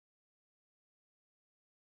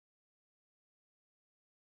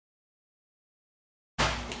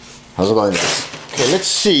How's it going, guys? Okay, let's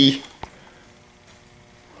see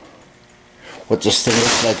what this thing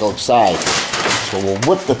looks like outside. So we'll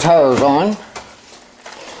whip the tires on.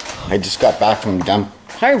 I just got back from dumb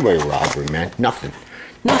highway robbery, man. Nothing,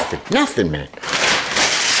 man.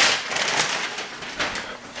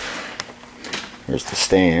 Here's the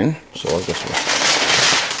stand. So I guess we'll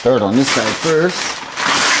start on this side first.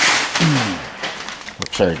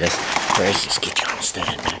 Oops, sorry, guys. Let's just get you on the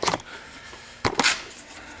stand, man.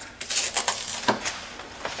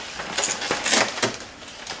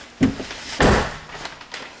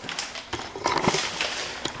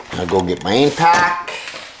 I'll go get my impact.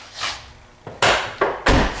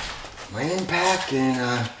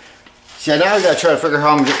 And see, now I gotta try to figure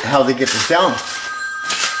out how they get this down.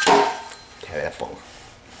 Okay, that phone.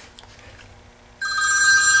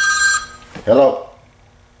 Hello.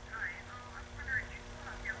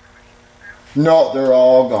 No, they're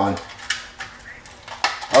all gone.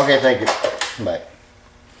 Okay, thank you. Bye.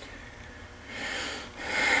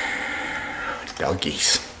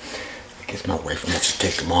 Doggies. I guess my wife wants to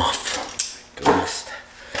take them off the list.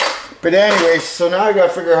 But anyways, so now I gotta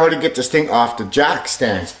figure out how to get this thing off the jack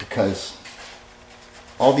stands because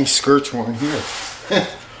all these skirts weren't here.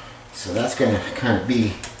 So that's gonna kind of be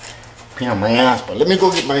a pain on my ass. But let me go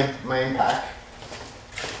get my impact.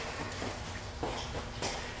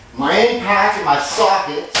 My impact and my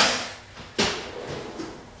sockets.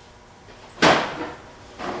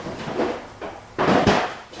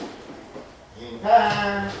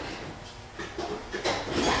 Impact.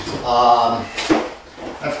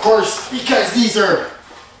 Of course, because these are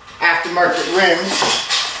aftermarket rims,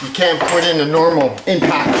 you can't put in a normal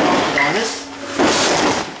impact on it.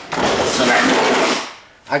 So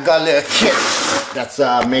I got a little kit that's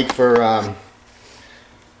made for, why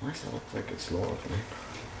does that look like it's lower, man?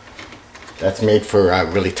 That's made for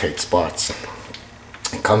really tight spots.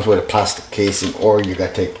 It comes with a plastic casing, or you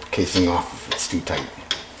gotta take the casing off if it's too tight.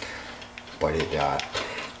 But it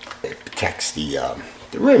protects the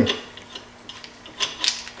rim.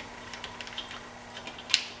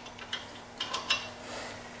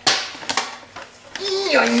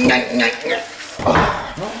 Oh, no,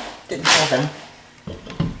 didn't fall down.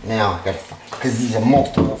 Now I gotta, because these are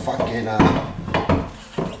multiple fucking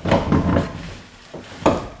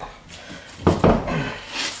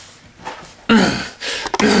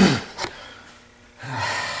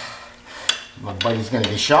my buddy's gonna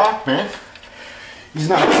be shocked, man. He's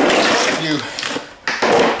not you.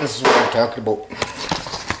 This is what I'm talking about.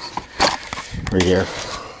 Right here.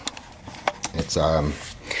 It's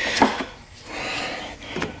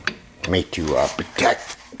made to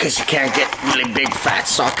protect, because you can't get really big fat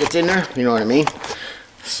sockets in there, you know what I mean?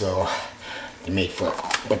 So they're made for it.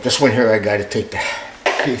 But this one here, I got to take the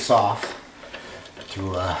case off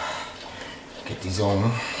to get these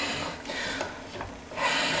on.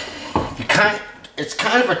 It's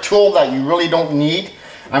kind of a tool that you really don't need.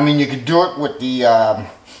 I mean, you could do it with the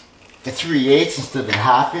 3/8 instead of the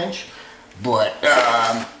 1/2 inch, but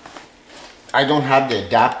I don't have the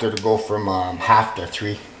adapter to go from 1/2 to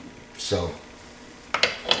 3. So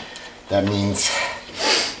that means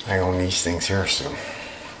I own these things here, so,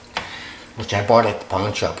 which I bought at the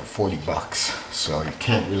pawn shop for 40 bucks. So you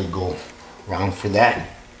can't really go wrong for that.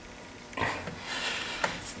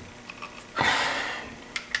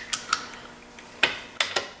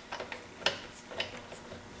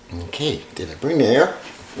 Okay, did I bring the air?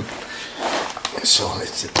 So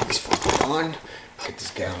let's set these fuckers on. Get this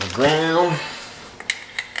guy on the ground.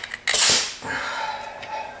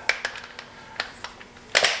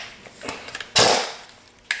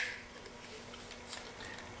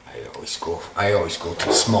 I always go to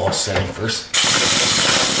the small setting first.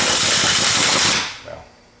 Well,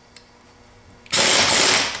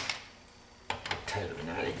 tighter than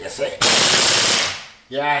that, I guess.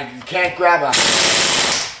 Yeah, you can't grab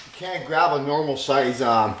a normal size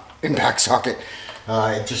impact socket.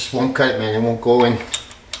 It just won't cut it, man. It won't go in.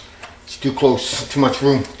 It's too close. Too much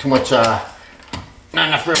room. Too much. Not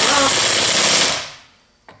enough room.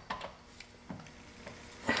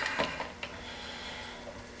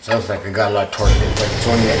 Sounds like I got a lot of torque there, but it's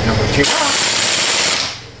only at number 2.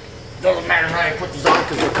 Doesn't matter how I put these on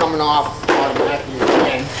because they're coming off automatically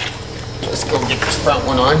again. Let's go get this front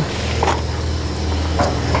one on.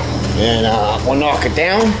 And we'll knock it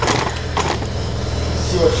down.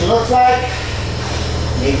 See what she looks like.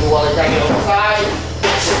 Maybe while I got it outside,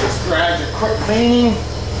 this garage a quick cleaning.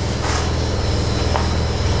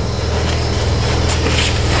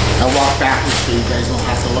 I'll walk backwards so you guys don't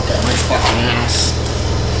have to look at my fucking ass.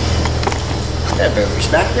 Got a bit of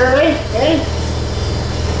respect there, eh? Hey?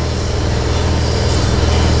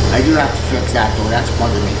 I do have to fix that though, that's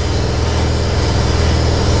bugging me.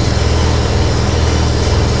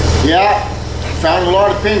 Yeah, found a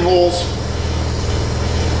lot of pinholes.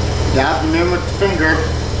 Dab them in with the finger,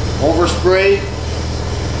 overspray,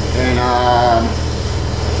 and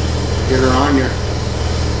get her on there.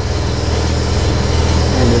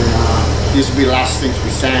 And then these will be the last things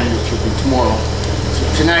we sand, which will be tomorrow. So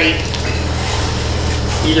tonight,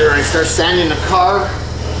 either I start sanding the car,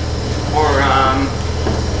 or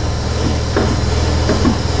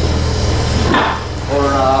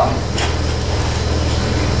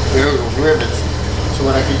there are those rivets. So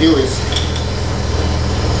what I can do is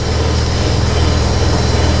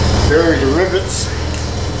bury the rivets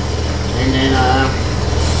and then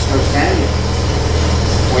start sanding.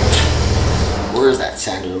 Where is that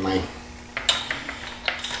sander of mine?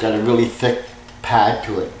 It's got a really thick pad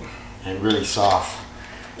to it and really soft.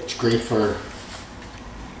 It's great for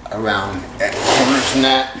around corners and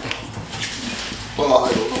that. Oh,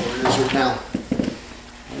 I don't know where it is right now.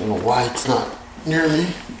 I don't know why it's not near me,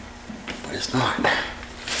 but it's not.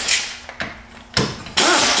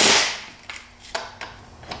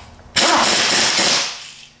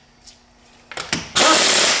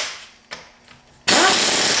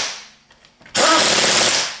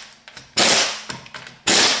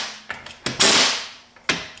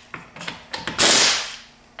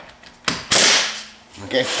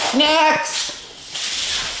 Okay, next!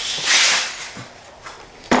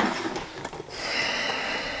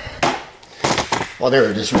 Well,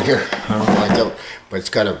 there it is right here. I don't know why it's out, but it's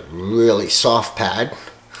got a really soft pad.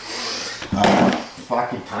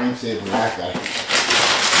 Fucking time saver, that guy.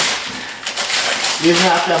 Even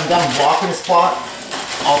after I'm done blocking the spot,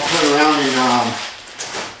 I'll turn around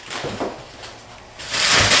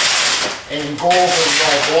and go over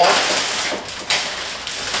the block.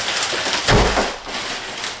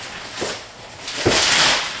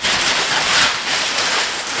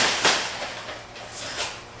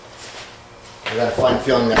 I got a fun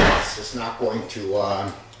feeling that this is not going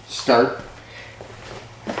to start.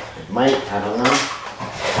 It might, I don't know.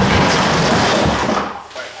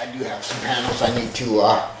 But I do have some panels I need to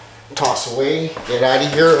toss away, get out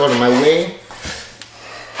of here, out of my way,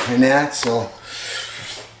 and that, so.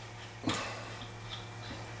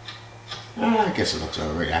 I guess it looks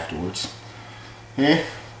alright afterwards. Eh?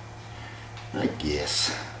 I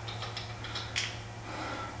guess.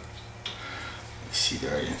 See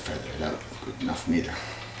there, I didn't feather it out good enough neither.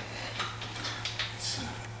 Son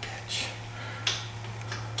of a bitch.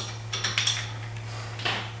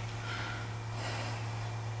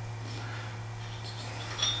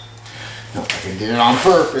 No, I did it on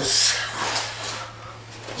purpose.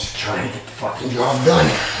 Just trying to get the fucking job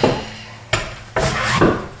done.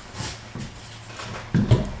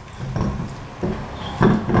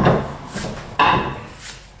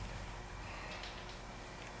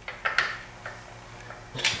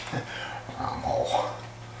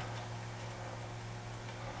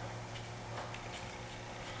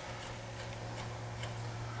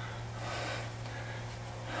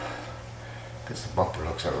 Because the bumper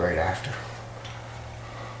looks out right after.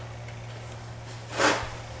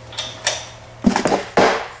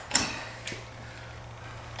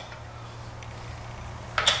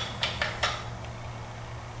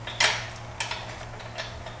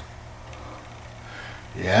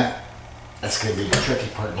 Yeah, that's going to be the tricky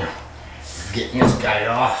part now. Getting this guy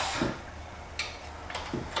off.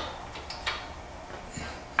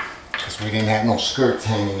 Because we didn't have no skirts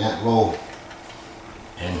hanging that low.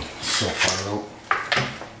 And so far out.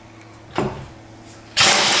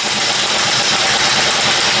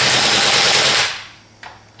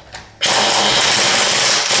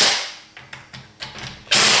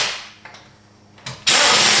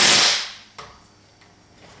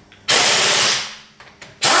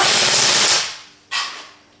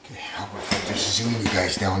 Okay, how about if I just zoom you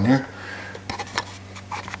guys down there?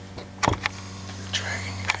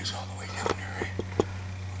 Dragging you guys all the way down there, right?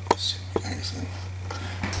 Zoom you guys in.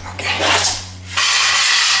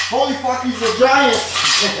 Holy fuck, he's a giant!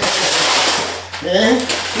 Man,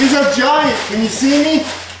 he's a giant! Can you see me?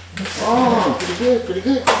 Oh, pretty good, pretty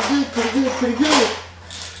good, pretty good, pretty good, pretty good.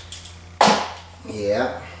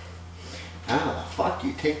 Yeah. How the fuck do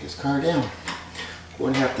you take this car down?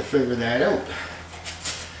 Wouldn't have to figure that out.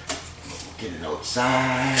 Get it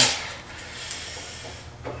outside.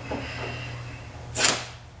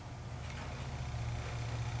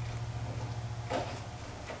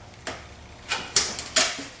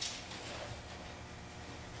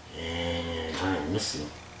 Missing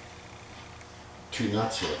two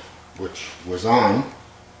nuts here, which was on.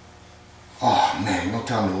 Oh man, don't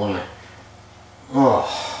tell me when I.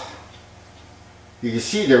 Oh. You can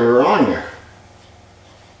see they were on there.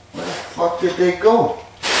 Where the fuck did they go?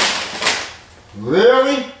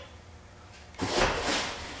 Really?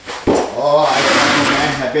 Oh, I don't know,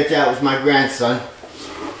 man. I bet that was my grandson.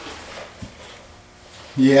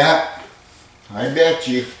 Yeah, I bet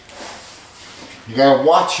you. You gotta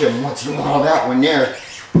watch him once in a while, that one there.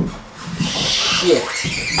 Shit.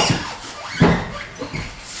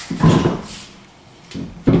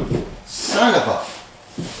 Son of a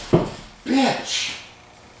bitch.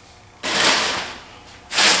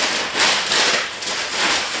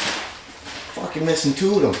 Fucking missing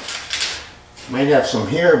two of them. Might have some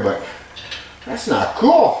here, but that's not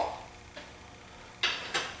cool.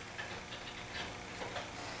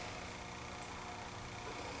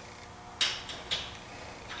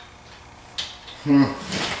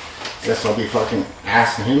 Guess I'll be fucking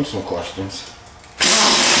asking him some questions.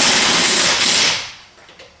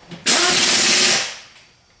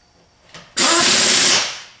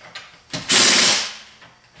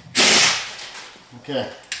 Okay.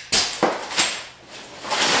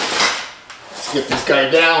 Let's get this guy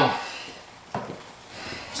down.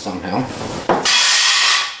 Somehow.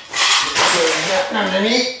 Get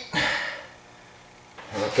underneath.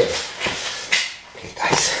 Okay. Okay,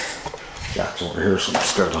 guys. Jack's over here, so we'll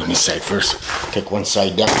start on this side first. Take one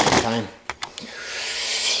side down at a time.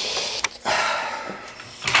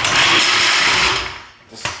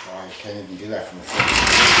 This is why I can't even do that from the front.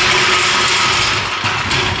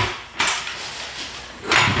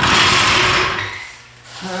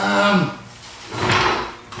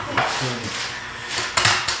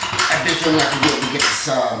 I bet you're not gonna be able to get this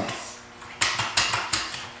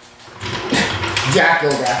jack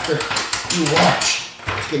out after. You watch.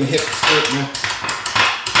 It's gonna hit the skirt now.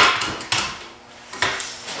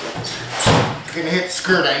 It's gonna hit the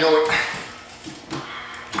skirt, I know it.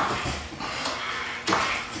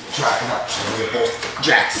 Drop it up so we get both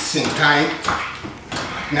jacks at the same time.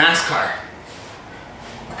 NASCAR.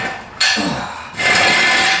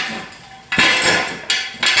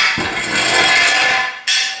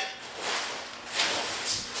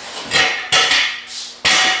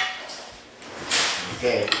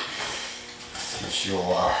 Okay.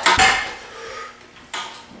 Sure.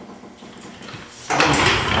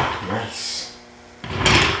 Nice.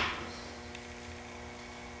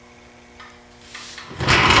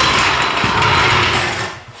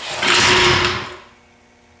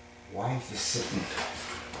 Why is this sitting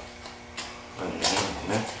on the line,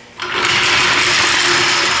 man?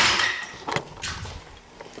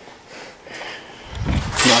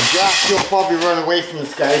 Now Josh will probably run away from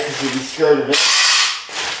this guy because he'll be scared of it.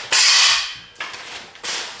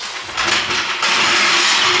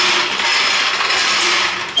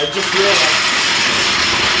 I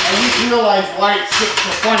just realized why it sits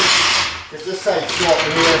so funny. Because this side's still up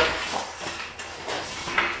in here.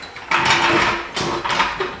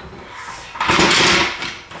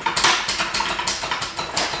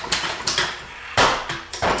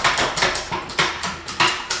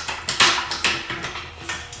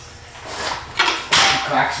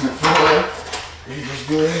 Cracks in the floor. You just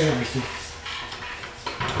do everything.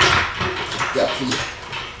 Got for you.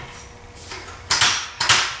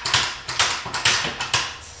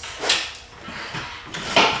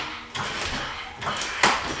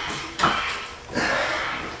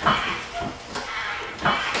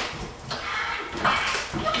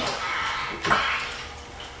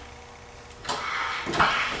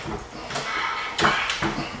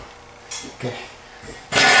 Okay.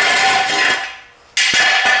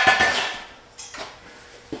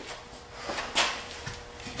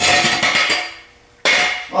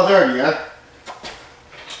 Oh, there you are.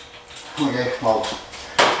 Okay, well,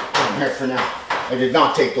 I'm here for now. I did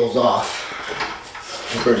not take those off.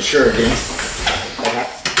 I'm pretty sure again.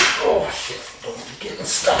 Oh shit, don't be getting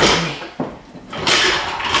stuck in me.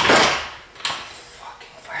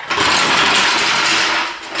 Fucking fire.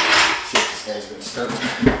 See if this guy's gonna start.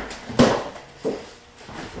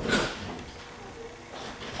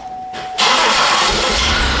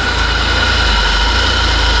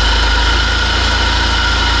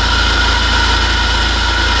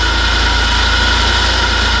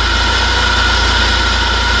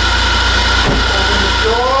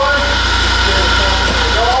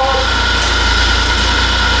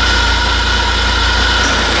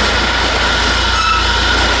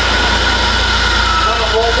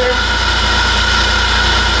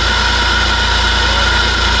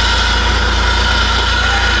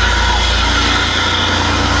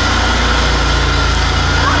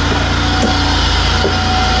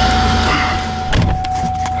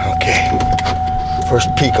 First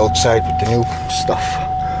peek outside with the new stuff.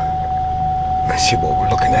 Let's see what we're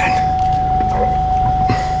looking at.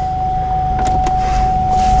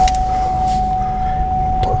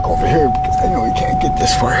 Park over here because I know you can't get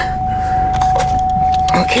this far.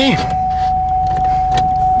 Okay.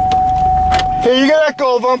 Here, you got that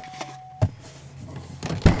go of them.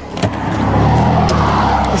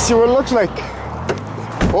 Let's see what it looks like.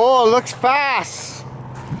 Oh, it looks fast.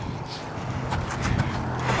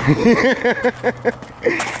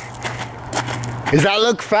 Does that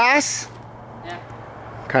look fast? Yeah.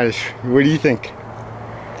 Kind of. What do you think?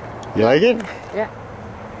 You like it? Yeah.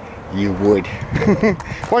 You would. Why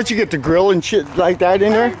don't you get the grill and shit like that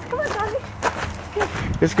in there? Come on, Daddy.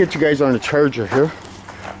 Let's get you guys on the charger here.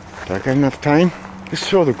 Do I got enough time? Let's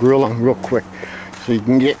throw the grill on real quick so you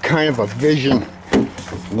can get kind of a vision.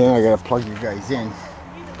 And then I gotta plug you guys in.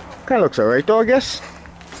 Kind of looks alright though, I guess.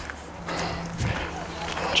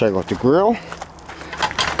 Check out the grill.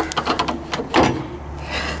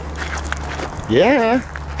 Yeah.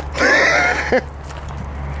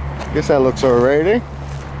 Guess that looks alright, eh?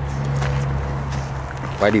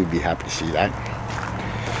 Buddy would be happy to see that.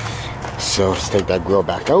 So let's take that grill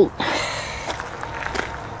back out.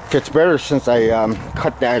 Fits better since I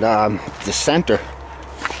cut that the center.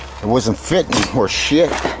 It wasn't fitting or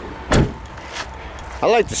shit. I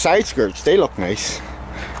like the side skirts, they look nice.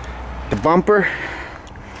 The bumper,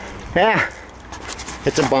 yeah,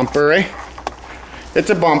 it's a bumper, eh? It's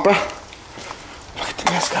a bumper. Look at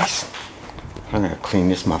this, guys. I'm gonna clean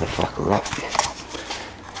this motherfucker up.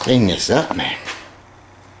 Clean this up, man.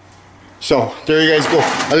 So there you guys go.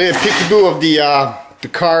 A little peekaboo of the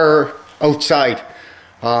car outside.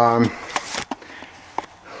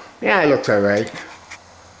 Yeah, it looks alright.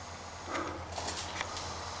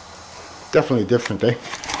 Definitely different, eh?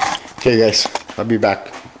 Okay guys, I'll be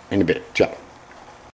back in a bit. Ciao.